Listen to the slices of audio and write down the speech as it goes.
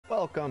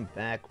Welcome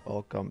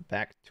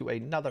back to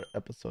another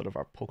episode of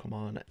our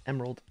Pokemon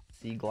Emerald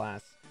Sea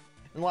Glass.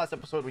 In the last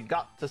episode, we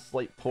got to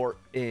Slateport,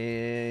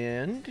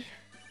 and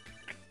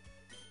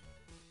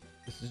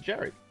this is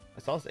Jerry. I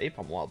saw this Aipom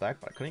a while back,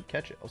 but I couldn't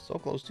catch it. I was so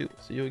close to.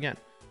 See you again.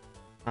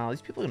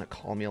 These people are gonna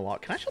call me a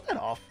lot. Can I shut that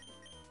off?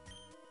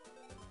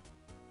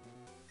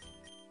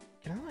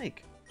 Can I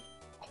like?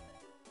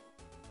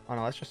 Oh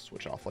no, let's just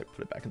switch off. Like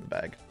put it back in the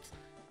bag.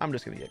 I'm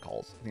just gonna get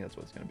calls. I think that's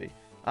what it's gonna be.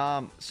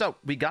 So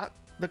we got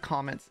the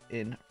comments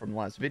in from the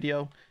last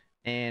video,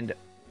 and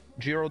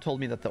Jiro told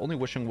me that the only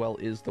wishing well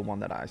is the one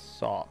that I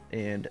saw,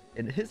 and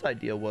his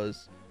idea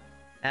was,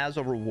 as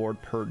a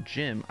reward per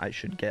gym, I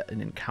should get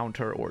an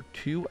encounter or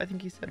two, I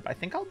think he said, but I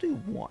think I'll do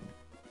one.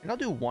 I think I'll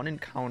do one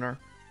encounter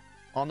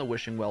on the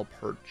wishing well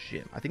per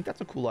gym. I think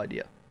that's a cool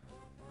idea.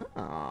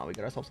 We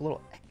got ourselves a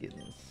little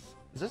Ekans.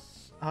 Is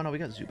this? Oh no, we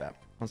got Zubat. I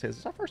want to say, is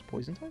this our first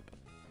poison type?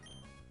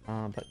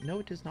 But no,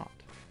 it is not.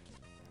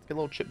 Get a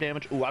little chip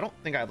damage. Ooh, I don't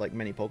think I have like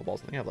many Pokeballs.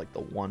 I think I have like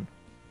the one.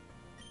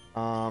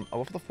 I'll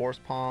go for the Force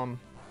Palm,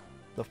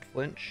 the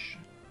Flinch,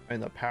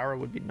 and the Para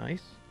would be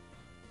nice.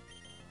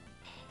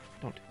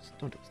 Don't do this.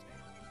 Don't do this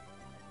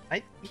to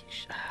me.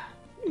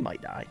 He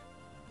might die.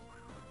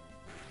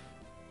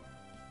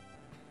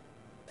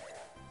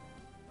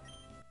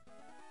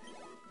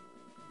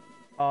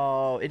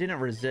 Oh, it didn't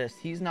resist.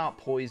 He's not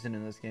poison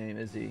in this game,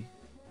 is he?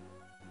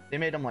 They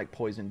made him like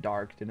poison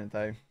dark, didn't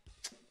they?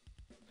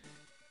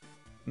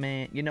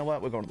 Man, you know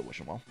what? We're going to the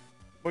wishing well.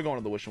 We're going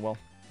to the wishing well.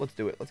 Let's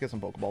do it. Let's get some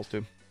Pokeballs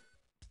too.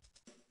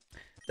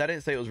 That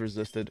didn't say it was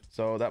resisted,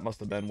 so that must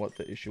have been what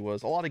the issue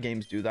was. A lot of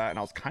games do that, and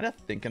I was kind of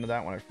thinking of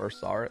that when I first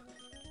saw it.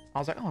 I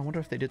was like, oh, I wonder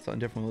if they did something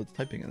different with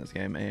typing in this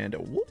game, and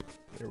whoop,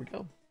 there we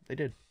go. They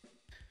did.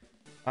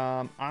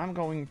 I'm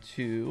going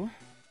to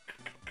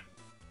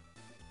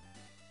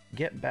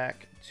get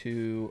back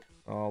to...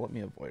 let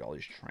me avoid all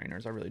these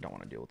trainers. I really don't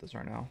want to deal with this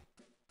right now.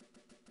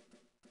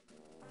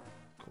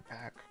 Go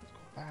back. Let's go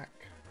back.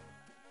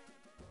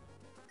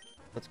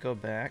 Let's go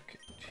back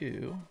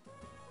to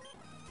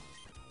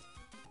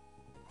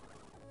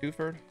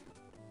Dewford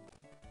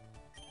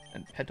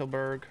and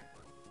Petalburg,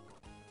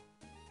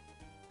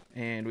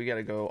 and we got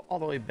to go all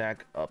the way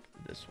back up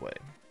this way.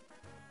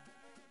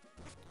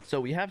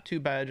 So we have 2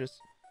 badges,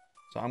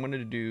 so I'm going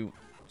to do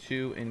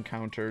 2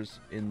 encounters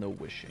in the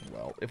wishing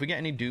well. If we get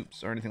any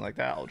dupes or anything like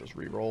that, I'll just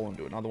re-roll and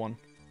do another one.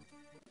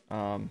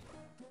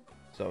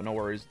 So no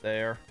worries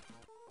there.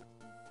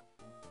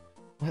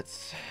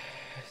 Let's...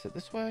 Is it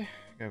this way?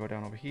 Gotta go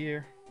down over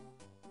here.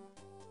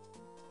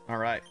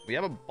 Alright, we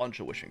have a bunch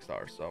of wishing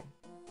stars, so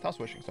toss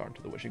wishing star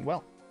into the wishing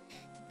well.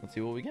 Let's see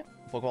what we get.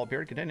 Pokeball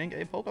appeared containing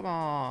a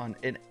Pokemon.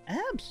 An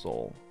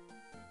Absol.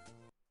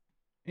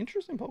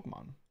 Interesting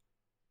Pokemon.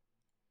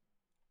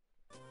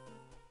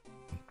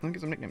 Let me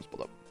get some nicknames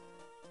pulled up.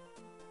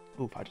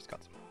 Oof, I just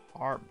got some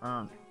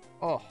heartburn.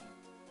 Oh.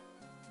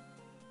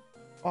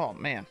 Oh,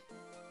 man.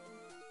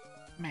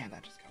 Man,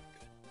 that just got me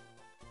good.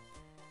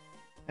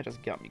 That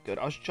just got me good.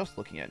 I was just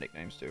looking at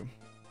nicknames, too.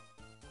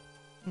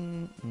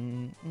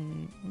 Bring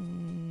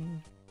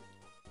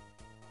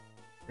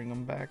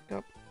them back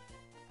up.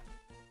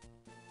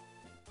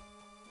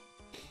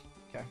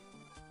 Okay.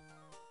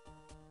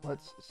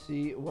 Let's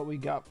see what we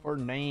got for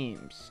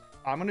names.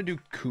 I'm going to do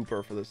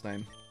Cooper for this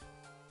name.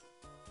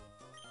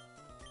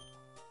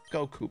 Let's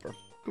go Cooper.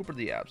 Cooper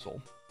the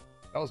Absol.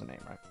 That was a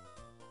name, right?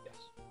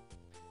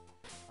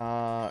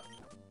 Yes.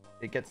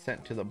 It gets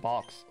sent to the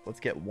box. Let's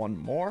get one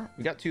more.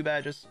 We got 2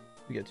 badges.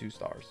 We get 2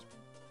 stars.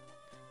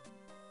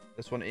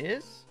 This one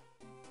is...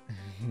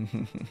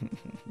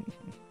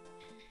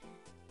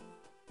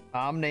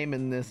 I'm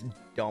naming this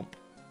Dump.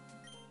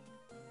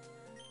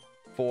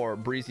 For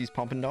Breezy's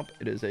Pump and Dump.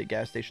 It is a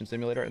gas station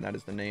simulator, and that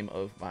is the name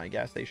of my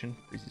gas station,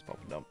 Breezy's Pump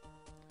and Dump.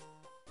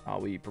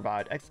 We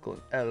provide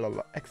excellent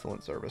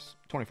service,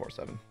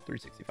 24/7,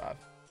 365.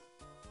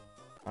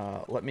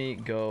 Let me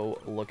go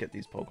look at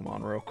these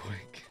Pokemon real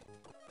quick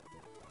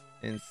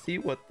and see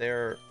what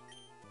they're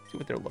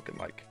looking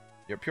like.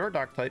 You're pure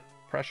Dark type,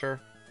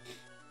 Pressure.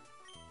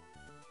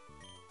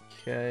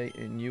 Okay,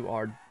 and you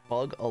are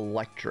Bug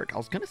Electric. I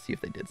was gonna see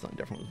if they did something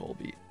different with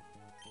Volbeat.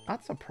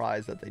 Not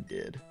surprised that they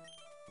did.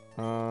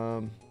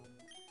 Bug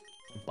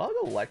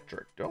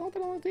Electric. Do I want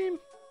that on the team?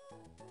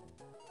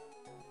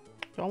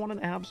 Do I want an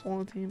Absol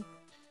on the team?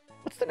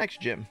 What's the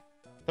next gym?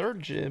 3rd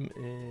gym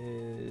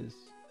is...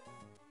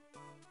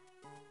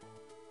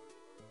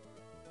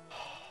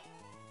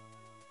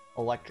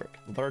 Electric.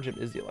 The 3rd gym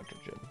is the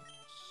Electric gym.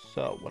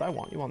 So, would I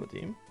want you on the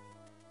team?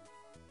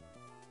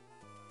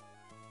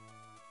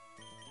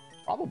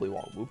 Probably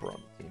want Wooper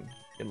on the team.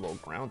 Get a little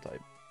ground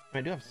type. I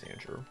mean, I do have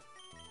Sandshrew.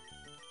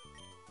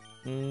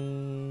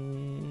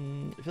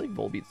 I feel like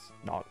Volbeat's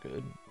not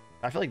good.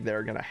 I feel like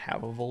they're gonna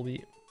have a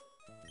Volbeat.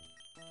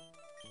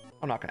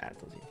 I'm not gonna add it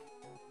to the team.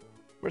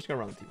 We're just gonna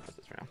run the team as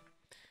this for now.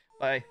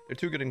 But they're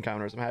 2 good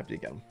encounters. I'm happy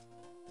to get them.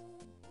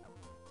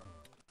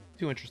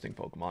 2 interesting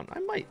Pokemon. I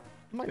might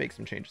make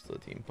some changes to the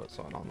team. Put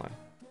something on there.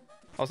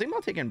 I was thinking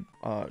about taking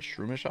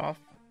Shroomish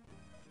off.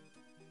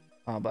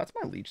 But that's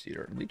my Leech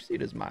Seeder. Leech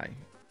Seed is my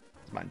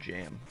It's my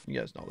jam. You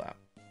guys know that.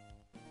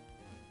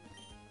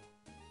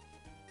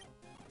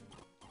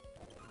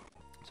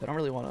 So I don't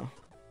really want to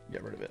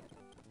get rid of it.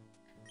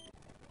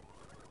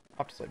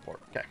 Off to slave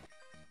port. Okay.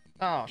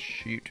 Oh,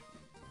 shoot.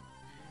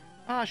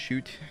 Ah,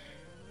 shoot.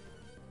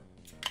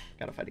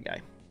 Gotta fight a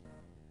guy.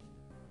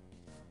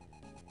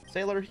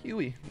 Sailor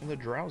Huey with a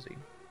drowsy.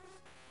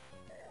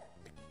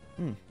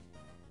 Not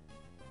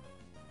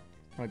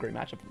a great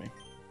matchup for me.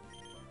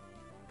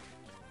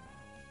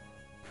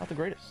 Not the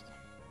greatest.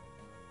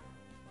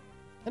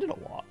 I did a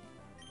lot.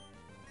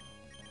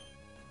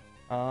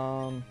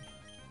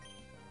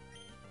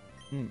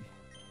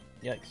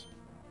 Yikes.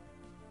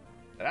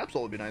 That'd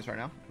absolutely be nice right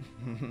now.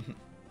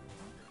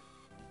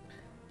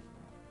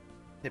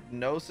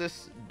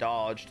 Hypnosis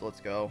dodged.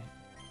 Let's go.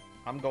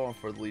 I'm going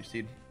for the Leaf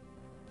Seed.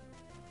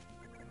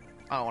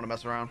 I don't want to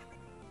mess around.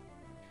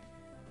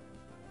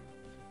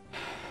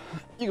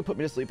 You can put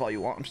me to sleep all you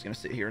want. I'm just going to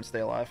sit here and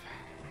stay alive.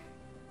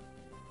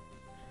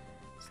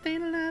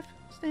 Staying alive.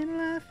 Staying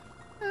alive.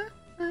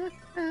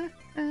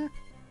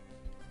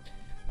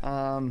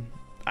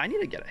 I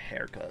need to get a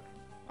haircut.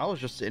 I was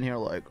just sitting here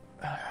like,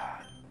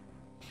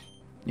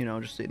 you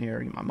know, just sitting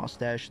here, my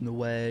mustache in the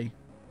way.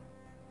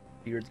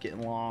 Beard's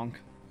getting long.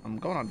 I'm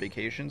going on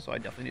vacation, so I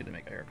definitely need to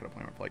make a haircut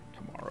appointment for like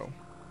tomorrow.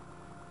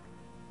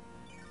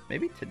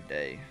 Maybe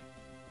today.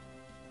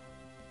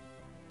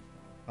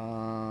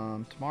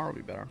 Tomorrow will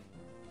be better.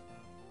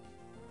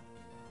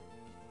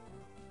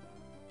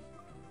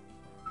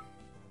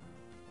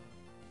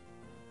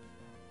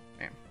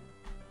 Damn.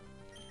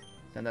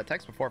 Send that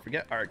text before I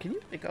forget. Alright, can you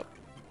pick up?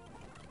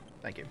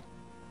 Thank you.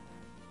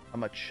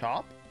 I'm a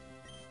chop.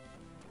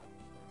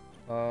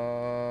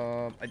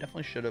 I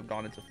definitely should have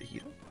gone into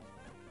fajita.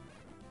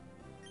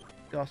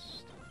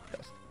 Gust.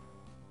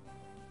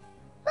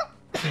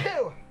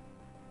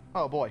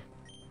 Oh boy.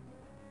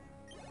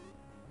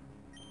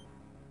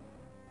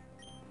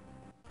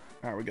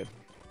 Alright, we're good.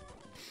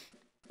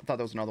 I thought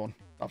there was another one.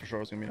 Thought for sure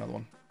it was gonna be another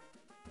one.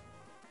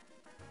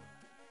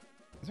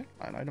 Is there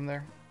an item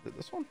there? Is it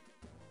this one?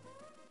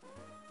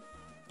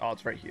 Oh,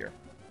 it's right here.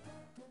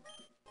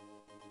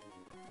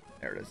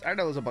 There it is. I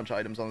know there's a bunch of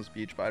items on this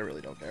beach, but I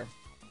really don't care.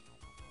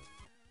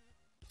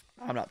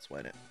 I'm not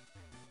sweating it.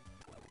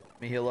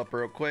 Let me heal up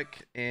real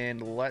quick,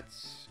 and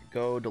let's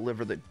go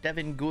deliver the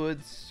Devon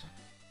goods.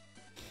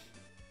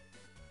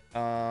 It's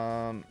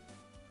not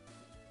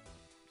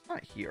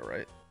here,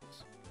 right?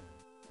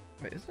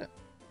 Wait, is it?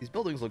 These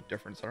buildings look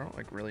different, so I don't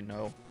like really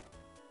know.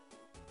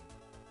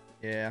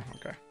 Yeah,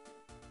 okay.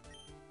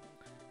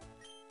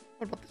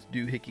 What about this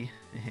doohickey?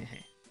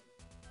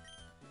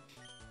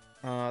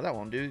 That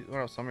won't do. What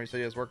else? Somebody said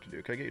he has work to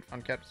do. Could I get you to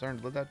find Captain Stern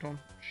to live that to him?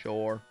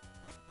 Sure.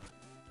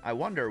 I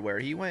wonder where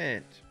he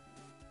went.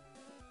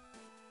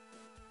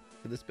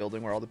 To this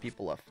building where all the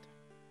people left.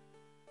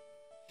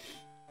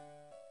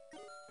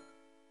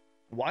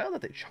 Wild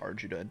that they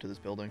charge you to enter this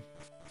building.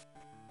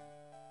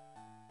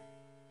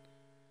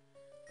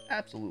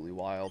 Absolutely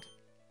wild.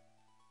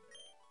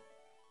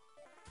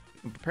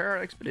 Prepare our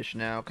expedition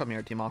now. Come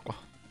here, Team Aqua.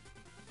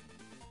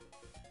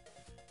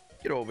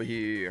 Get over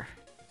here.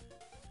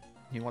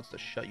 He wants to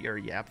shut your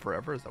yap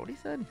forever. Is that what he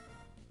said? Is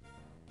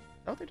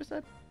that what they just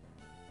said?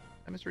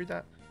 I misread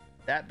that.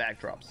 That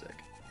backdrop's sick.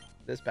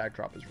 This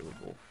backdrop is really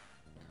cool.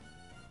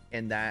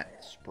 And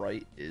that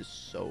sprite is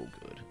so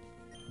good.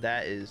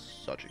 That is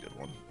such a good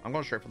one. I'm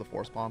going straight for the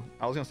force bomb.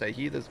 I was going to say,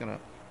 Heath is going to...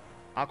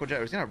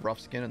 Aquajet is going to have rough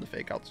skin, and the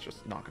fake out's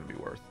just not going to be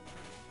worth.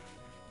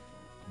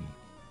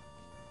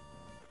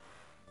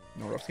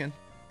 No rough skin?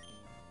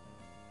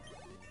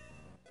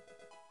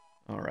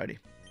 Alrighty.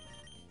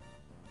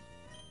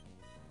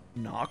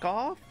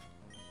 Knockoff?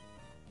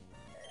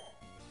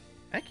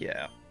 Heck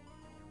yeah.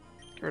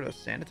 Get rid of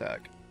sand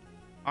attack.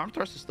 Arm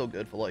thrust is still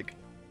good for, like,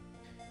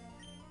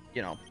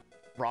 you know,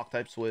 rock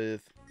types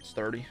with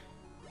sturdy.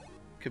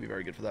 Could be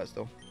very good for that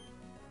still.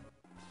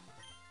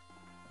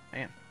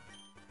 Man.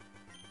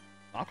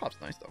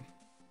 Knockoff's nice though.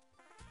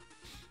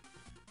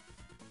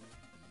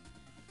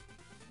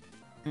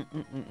 What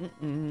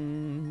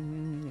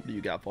do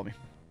you got for me?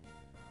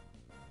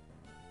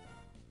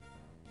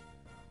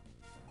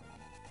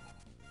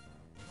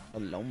 A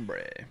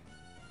Lombre.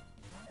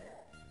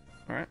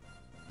 Alright.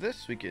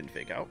 This we can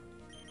fake out.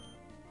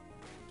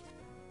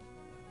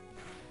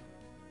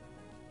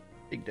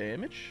 Big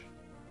damage.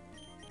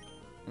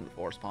 And the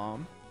Force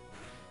Palm.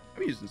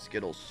 I'm using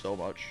Skittles so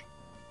much.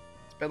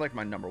 It's been like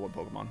my #1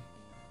 Pokemon.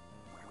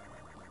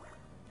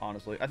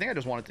 Honestly. I think I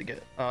just wanted to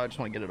get I just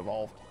want to get it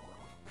evolved.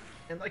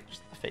 And like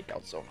just the fake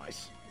out's so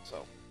nice.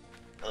 So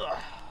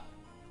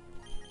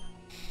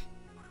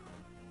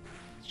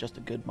it's just a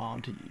good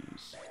mon to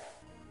use.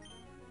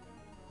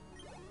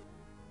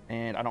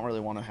 And I don't really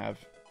want to have,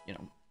 you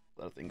know,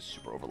 other things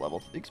super over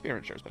leveled. The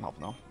experience share has been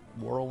helping though.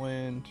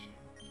 Whirlwind.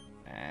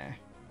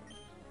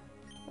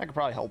 I could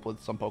probably help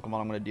with some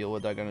Pokemon I'm going to deal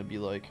with that are going to be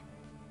like,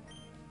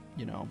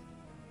 you know,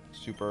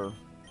 super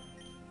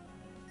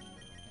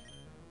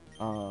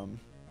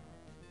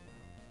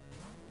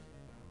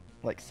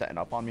like setting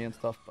up on me and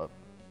stuff, but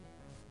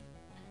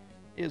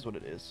it is what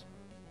it is.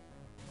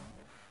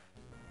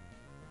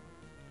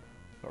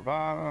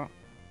 Corvana,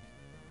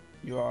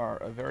 you are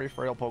a very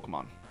frail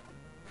Pokemon.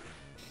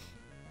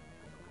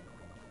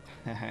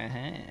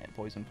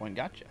 Poison Point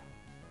gotcha.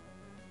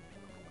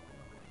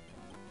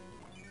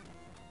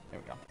 There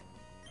we go.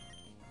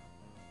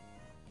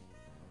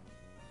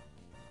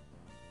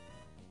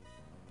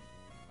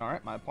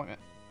 Alright, my appointment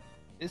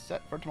is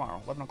set for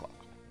tomorrow, 11 o'clock.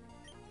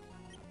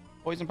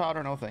 Poison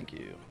Powder, no thank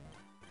you.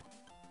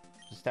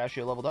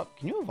 Pistachio leveled up.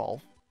 Can you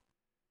evolve?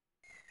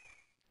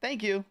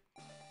 Thank you.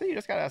 See, you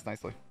just gotta ask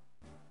nicely.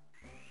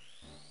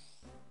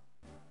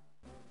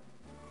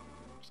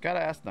 Just gotta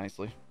ask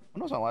nicely.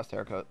 When was my last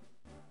haircut?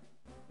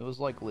 It was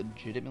like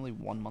legitimately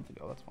 1 month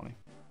ago. That's funny.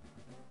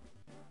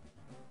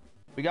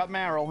 We got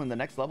Marill, and the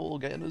next level we'll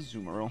get into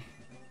Azumarill.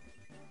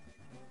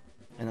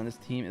 And then this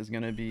team is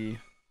gonna be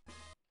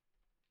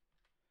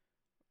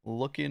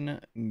looking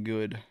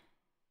good.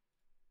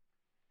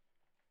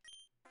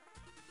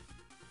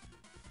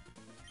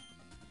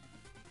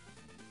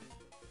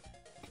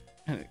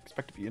 I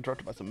expect to be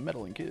interrupted by some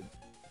meddling kid.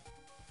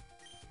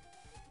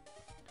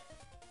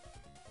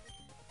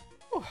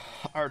 Oh,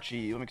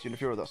 Archie, what makes you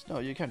interfere with us? No,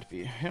 you can't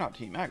be. You're not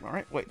Team Magma,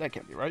 right? Wait, that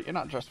can't be right. You're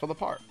not dressed for the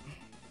part.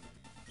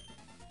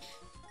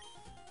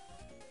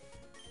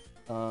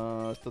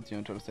 Still too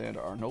young to understand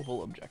our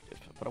noble objective.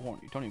 But I warn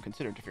you, don't even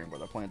consider interfering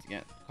with our plans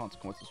again. The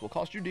consequences will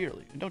cost you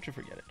dearly, and don't you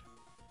forget it.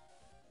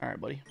 Alright,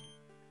 buddy.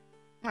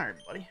 Alright,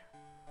 buddy.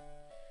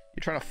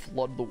 You're trying to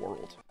flood the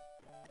world.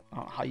 I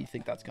don't know how you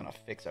think that's gonna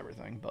fix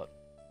everything, but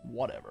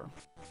whatever.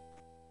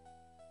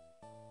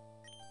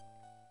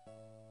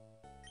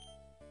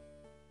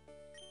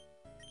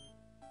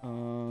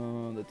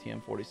 The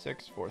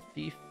TM46 for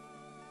Thief.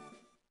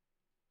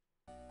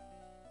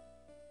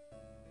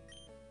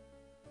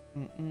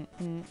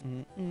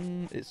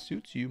 It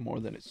suits you more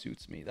than it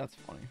suits me. That's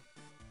funny.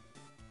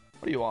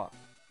 What do you want?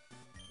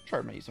 Sure,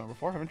 I've met you somewhere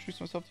before. Have I introduced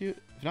myself to you?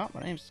 If not,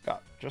 my name's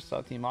Scott. Just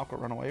saw Team Aqua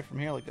run away from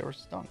here like they were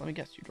stung. Let me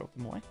guess, you drove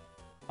them away?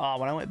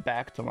 When I went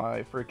back to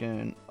my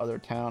freaking other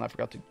town, I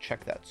forgot to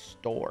check that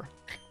store.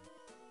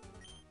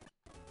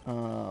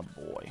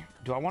 Boy.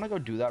 Do I want to go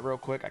do that real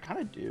quick? I kind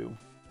of do.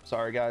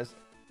 Sorry, guys.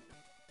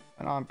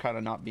 I know I'm kind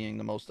of not being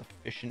the most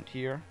efficient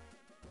here.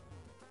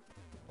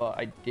 But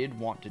I did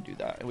want to do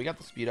that. And we got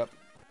the speed up.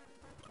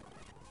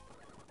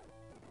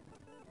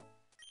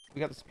 We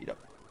got the speed up.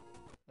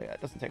 Yeah,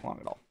 it doesn't take long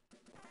at all.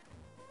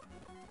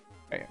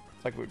 Okay,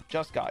 it's like we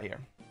just got here.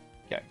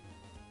 Okay.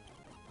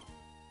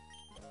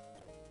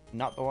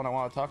 Not the one I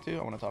want to talk to.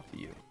 I want to talk to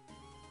you.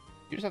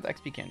 You just have the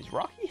XP candies.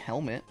 Rocky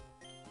Helmet.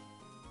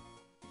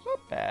 It's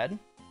not bad.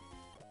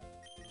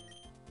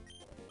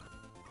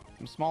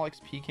 Some small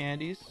XP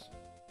candies.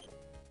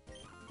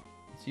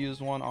 Let's use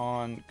one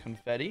on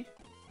Confetti.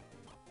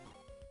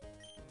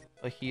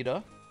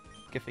 Fajita.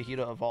 Get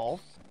Fajita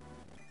evolved.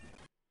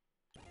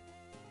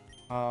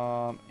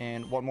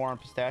 And one more on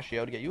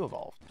Pistachio to get you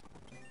evolved.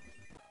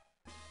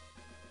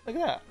 Look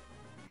at that.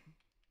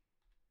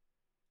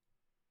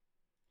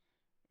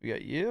 We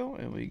got you,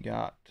 and we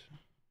got...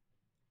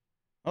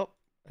 Oh,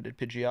 I did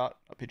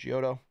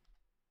Pidgeotto.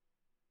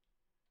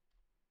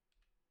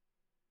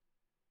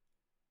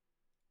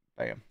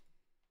 Bam.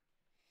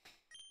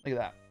 Look at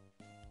that.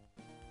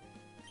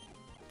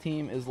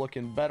 Team is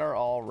looking better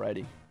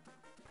already.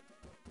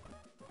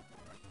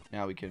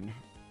 Now we can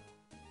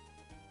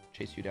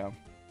chase you down.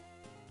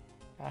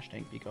 Gosh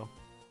dang, Pico.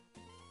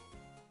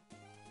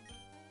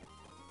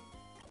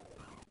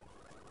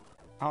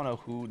 I don't know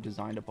who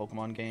designed a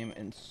Pokemon game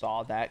and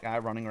saw that guy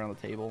running around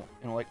the table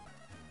and like,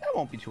 that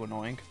won't be too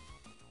annoying.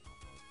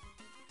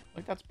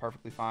 Like, that's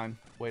perfectly fine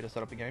way to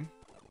set up a game.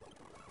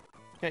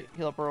 Okay,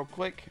 heal up real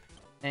quick.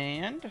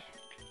 And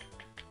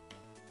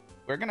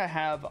we're gonna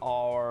have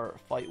our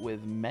fight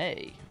with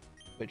May,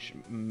 which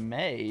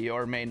may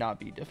or may not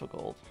be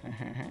difficult.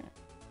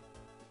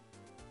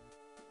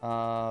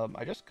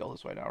 I just go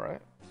this way now,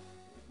 right?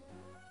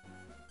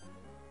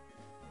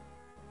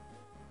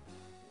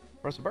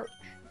 Press a birch.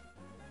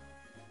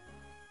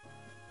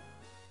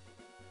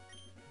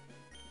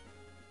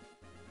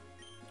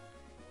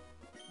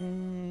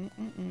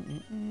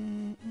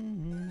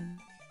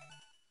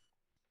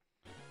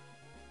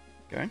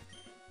 Okay.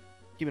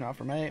 Keeping out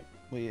for May.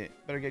 We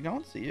better get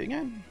going. See you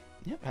again.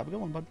 Yep, have a good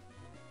one, bud.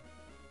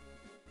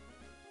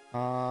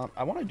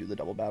 I want to do the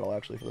double battle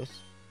actually for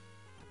this.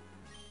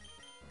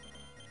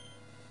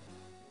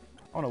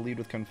 I want to lead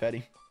with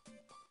Confetti.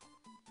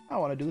 I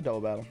want to do the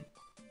double battle.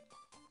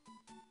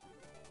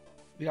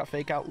 We got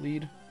Fake Out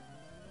lead.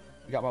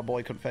 We got my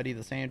boy Confetti,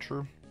 the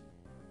Sandshrew.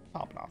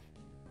 Popping off.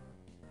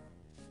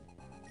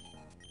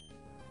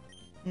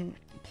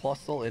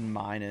 Plusle and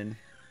Minun.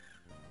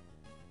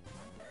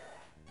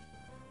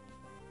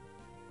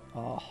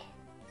 Oh,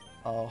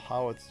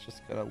 how it's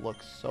just gonna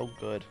look so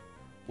good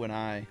when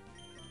I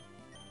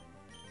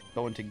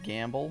go into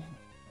Gamble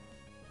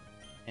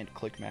and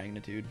click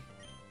Magnitude.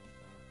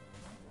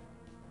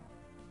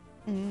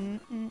 I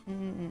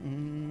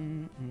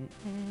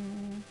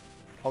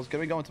was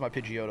gonna go into my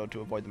Pidgeotto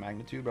to avoid the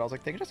Magnitude, but I was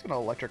like, they're just gonna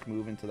electric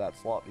move into that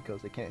slot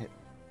because they can't hit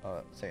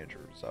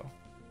Sandshrew, so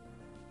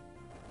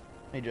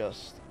let me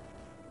just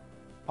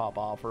pop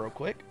off real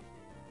quick.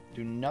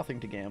 Do nothing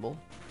to gamble.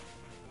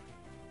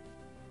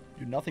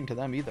 Do nothing to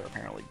them either,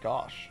 apparently.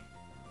 Gosh.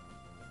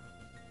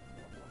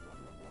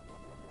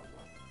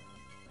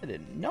 I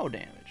did no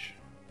damage.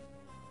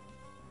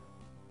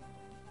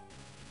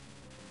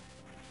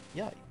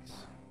 Yikes.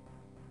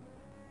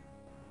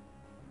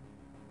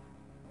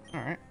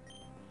 Alright.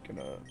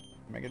 Gonna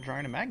Mega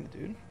Drain and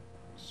Magnitude.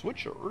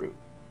 Switcheroo.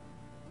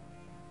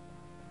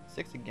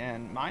 6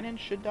 again. Minun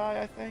should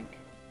die, I think.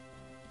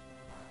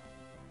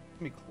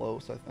 Be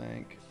close, I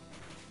think.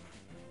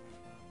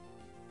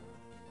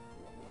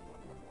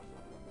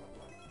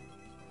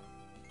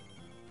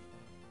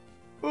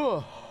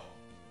 Ugh.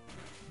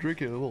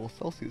 Drinking a little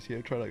Celsius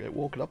here, trying to get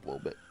woken up a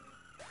little bit.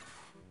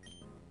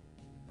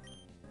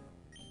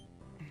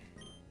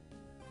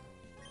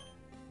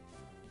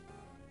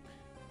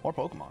 More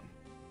Pokemon.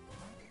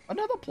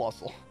 Another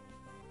Plusle.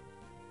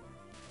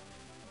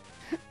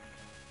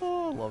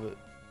 Oh, I love it.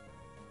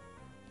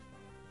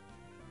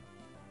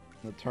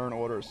 The turn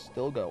order is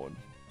still going.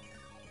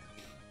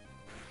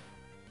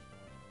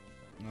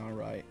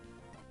 Alright.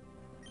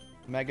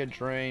 Mega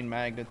Drain,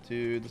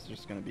 Magnitude. This is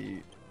just going to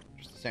be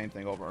just the same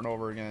thing over and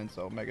over again.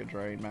 So Mega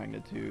Drain,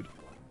 Magnitude.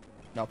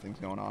 Nothing's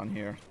going on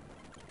here.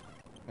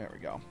 There we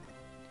go.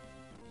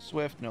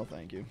 Swift, no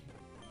thank you.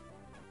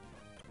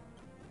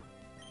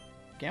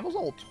 Gamble's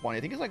level 20.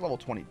 I think it's like level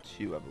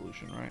 22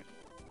 evolution, right?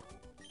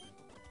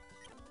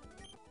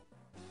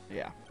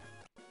 Yeah.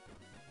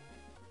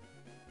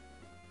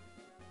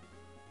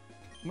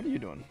 What are you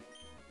doing?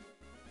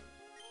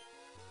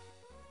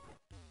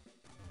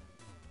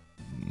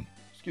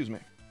 Excuse me.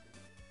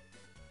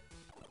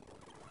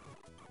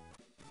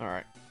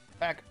 Alright.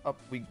 Back up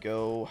we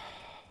go.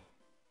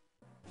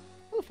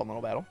 That was a fun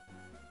little battle.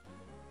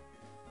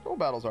 Little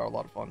battles are a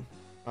lot of fun.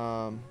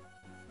 I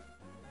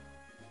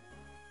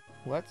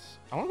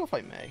want to go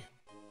fight May.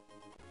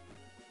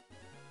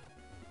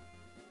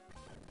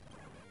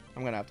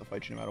 I'm gonna have to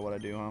fight you no matter what I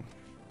do, huh?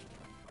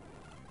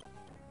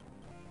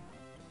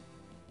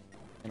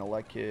 An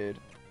Elekid.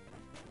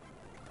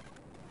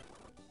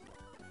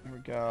 There we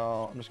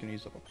go. I'm just gonna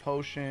use up a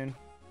potion.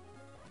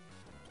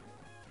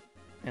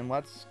 And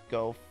let's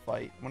go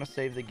fight. I'm gonna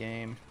save the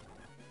game.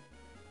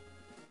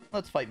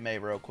 Let's fight May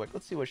real quick.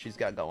 Let's see what she's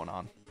got going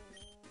on.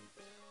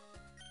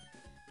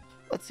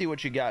 Let's see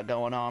what you got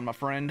going on, my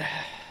friend.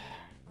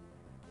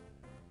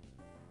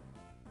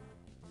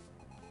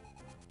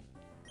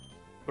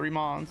 Three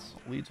Mons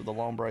leads with a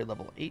Lombre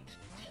level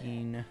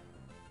 18.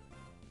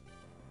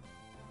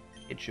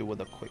 Hit you with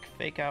a quick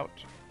fake out.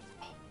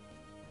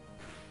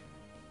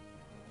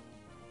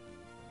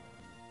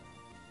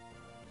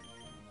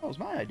 That was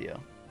my idea.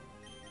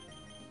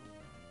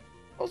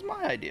 That was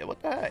my idea. What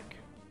the heck?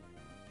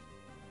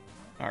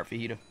 Alright,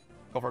 Fajita.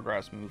 Go for a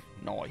grass move.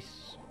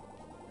 Nice.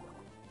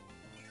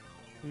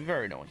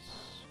 Very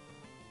nice.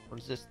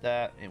 Resist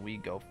that, and we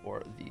go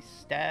for the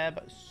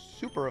stab.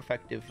 Super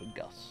effective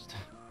Gust.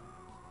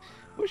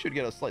 We should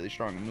get a slightly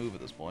stronger move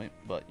at this point,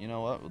 but you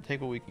know what? We'll take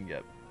what we can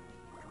get.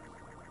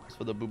 As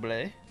for the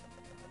Buble,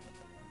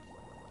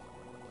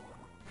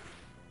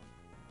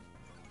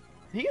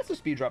 he gets a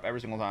speed drop every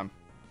single time.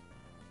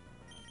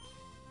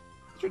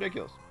 It's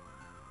ridiculous.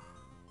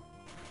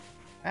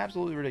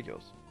 Absolutely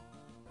ridiculous.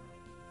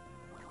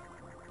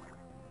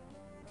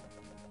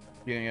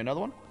 You gonna get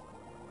another one?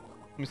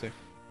 Let me see.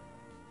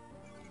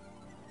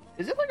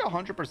 Is it like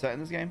 100%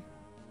 in this game?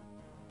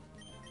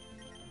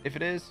 If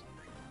it is,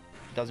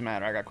 it doesn't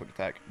matter. I got quick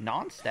attack.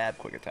 Non-stab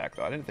quick attack,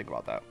 though. I didn't think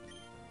about that.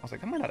 I was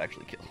like, that might not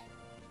actually kill.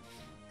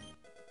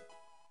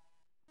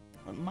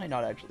 It might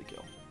not actually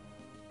kill.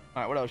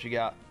 Alright, what else you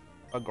got?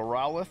 A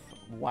Growlithe.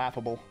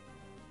 Laughable.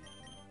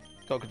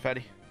 Let's go,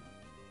 Confetti.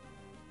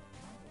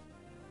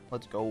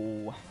 Let's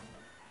go.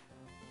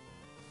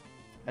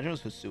 Imagine it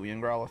was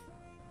Hisuian Growlithe.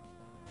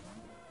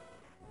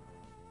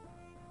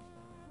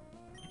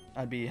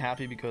 I'd be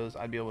happy because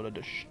I'd be able to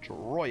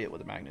destroy it with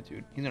a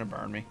Magnitude. He's gonna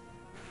burn me.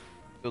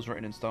 It was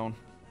written in stone.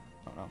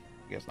 Oh no,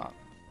 I guess not.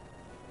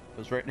 It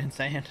was written in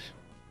sand.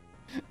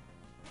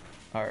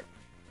 Alright.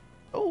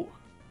 Oh!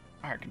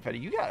 Alright, Confetti,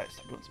 you gotta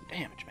start doing some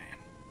damage, man.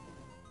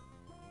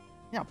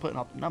 Yeah, putting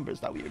up the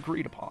numbers that we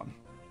agreed upon.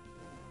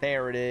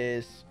 There it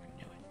is. I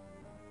knew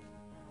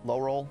it. Low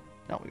roll?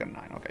 No, we got a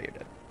 9. Okay, you're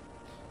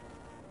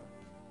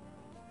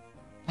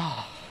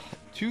dead.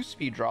 2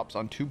 speed drops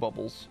on 2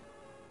 bubbles.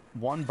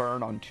 1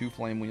 burn on 2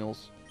 flame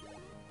wheels.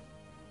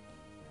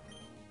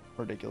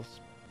 Ridiculous.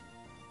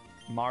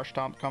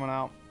 Marshtomp coming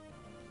out.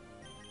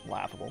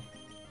 Laughable.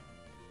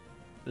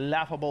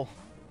 Laughable.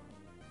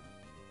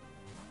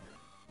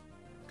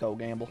 Go,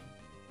 Gamble.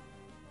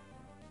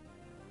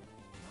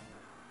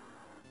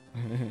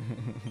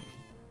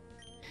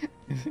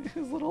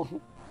 His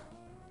little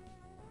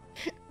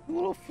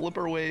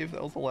flipper wave,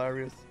 that was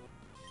hilarious.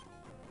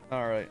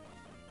 Alright.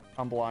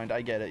 I'm blind,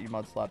 I get it. You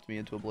mud slapped me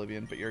into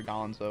oblivion, but you're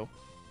gonzo.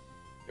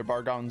 You're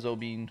Bargonzo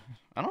bean.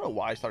 I don't know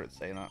why I started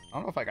saying that. I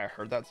don't know if like I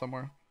heard that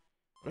somewhere.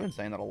 I've been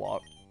saying that a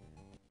lot.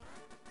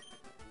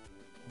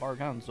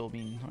 Bargonzo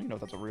bean. I don't even know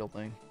if that's a real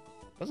thing.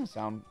 Doesn't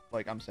sound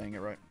like I'm saying it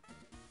right.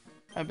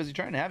 I'm busy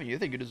trying to have you. I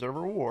think you deserve a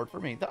reward for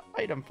me. The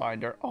item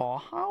finder. Oh,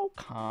 how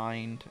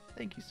kind.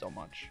 Thank you so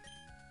much.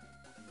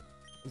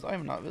 As I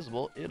am not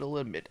visible, it'll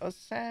emit a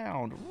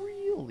sound.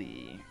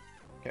 Really?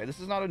 Okay, this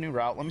is not a new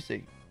route. Let me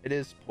see. It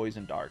is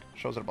Poison Dart.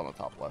 Shows it up on the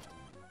top left.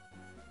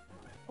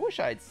 I wish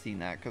I had seen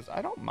that, because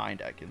I don't mind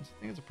Ekans. I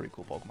think it's a pretty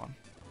cool Pokemon.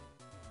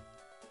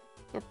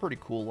 They're a pretty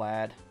cool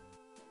lad.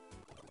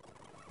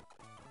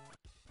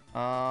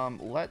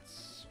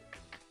 Let's...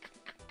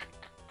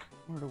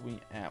 Where are we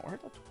at? We're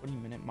at the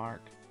 20-minute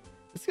mark.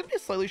 It's going to be a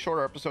slightly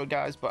shorter episode,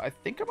 guys, but I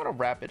think I'm going to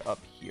wrap it up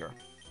here.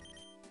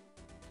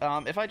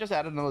 If I just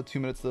added another 2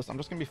 minutes to this, I'm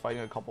just going to be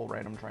fighting a couple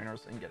random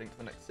trainers and getting to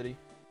the next city.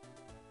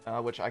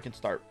 Which I can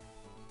start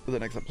the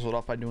next episode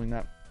off by doing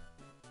that.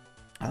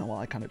 While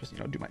I kind of just,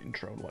 do my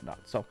intro and whatnot.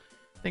 So,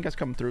 thank you guys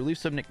coming through. Leave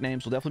some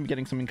nicknames. We'll definitely be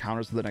getting some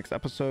encounters for the next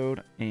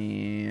episode.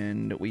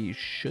 And we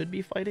should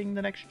be fighting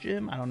the next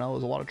gym. I don't know.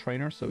 There's a lot of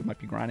trainers, so we might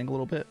be grinding a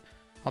little bit.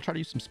 I'll try to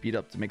use some speed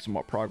up to make some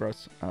more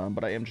progress.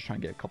 But I am just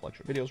trying to get a couple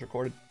extra videos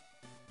recorded.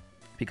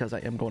 Because I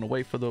am going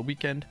away for the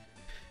weekend.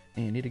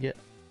 And need to get,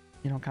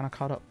 kind of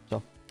caught up.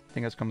 So, thank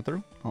you guys coming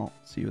through. I'll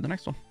see you in the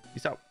next one.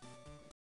 Peace out.